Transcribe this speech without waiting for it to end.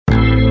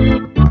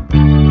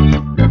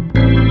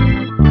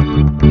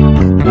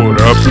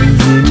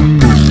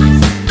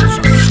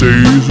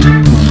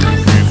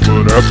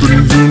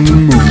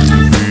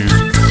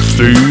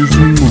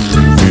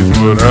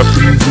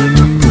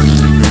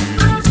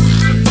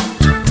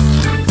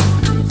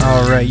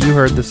right, you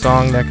heard the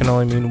song. That can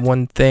only mean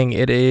one thing.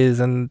 It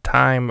is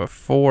time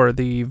for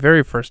the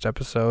very first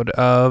episode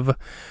of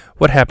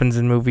What Happens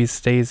in Movies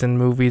Stays in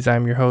Movies.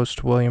 I'm your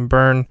host, William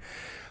Byrne.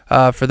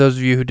 For those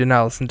of you who did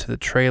not listen to the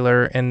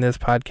trailer in this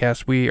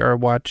podcast, we are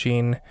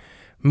watching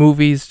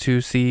movies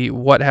to see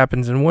what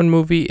happens in one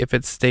movie, if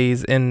it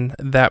stays in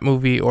that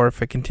movie, or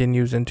if it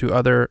continues into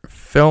other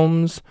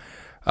films.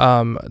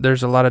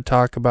 There's a lot of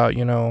talk about,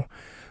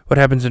 what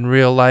happens in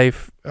real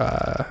life,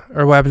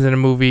 or what happens in a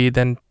movie,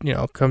 then,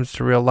 comes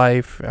to real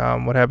life,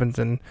 what happens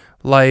in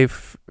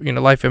life,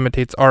 life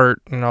imitates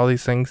art, and all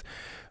these things.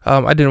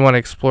 I didn't want to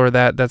explore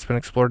that. That's been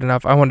explored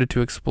enough. I wanted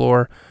to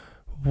explore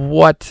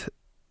what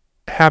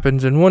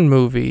happens in one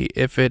movie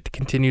if it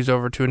continues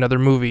over to another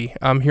movie.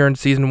 Here in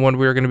season 1,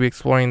 we are going to be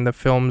exploring the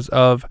films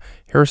of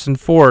Harrison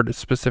Ford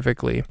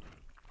specifically.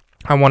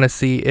 I want to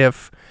see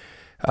if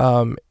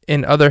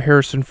in other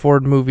Harrison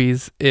Ford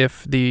movies,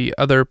 if the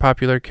other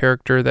popular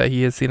character that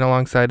he is seen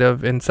alongside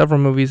of in several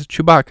movies,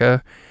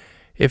 Chewbacca,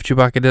 if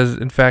Chewbacca does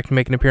in fact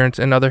make an appearance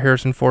in other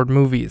Harrison Ford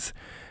movies.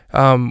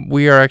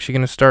 We are actually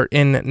going to start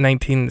in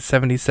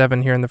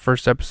 1977 here in the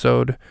first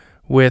episode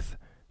with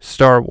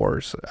Star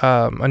Wars,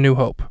 A New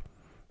Hope.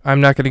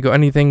 I'm not going to go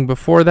anything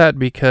before that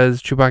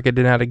because Chewbacca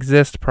did not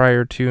exist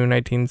prior to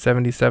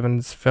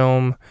 1977's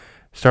film,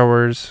 Star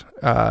Wars,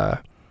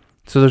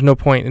 so there's no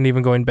point in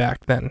even going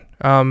back then.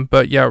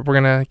 But yeah, we're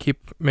going to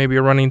keep maybe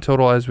a running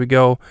total as we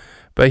go.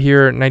 But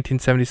here,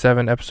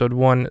 1977, Episode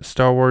 1,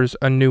 Star Wars,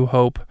 A New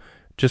Hope,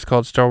 just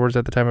called Star Wars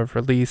at the time of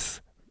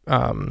release.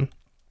 And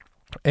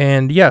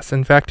yes,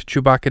 in fact,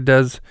 Chewbacca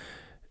does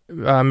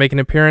make an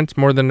appearance.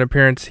 More than an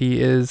appearance,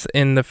 he is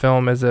in the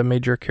film as a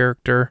major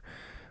character.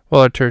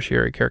 Well, a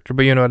tertiary character,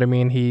 but you know what I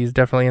mean. He's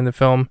definitely in the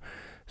film.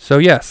 So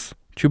yes,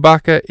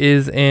 Chewbacca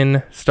is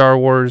in Star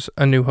Wars,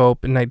 A New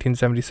Hope in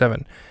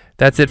 1977.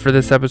 That's it for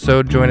this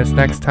episode. Join us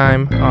next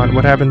time on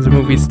What Happens in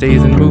Movies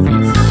Stays in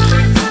Movies.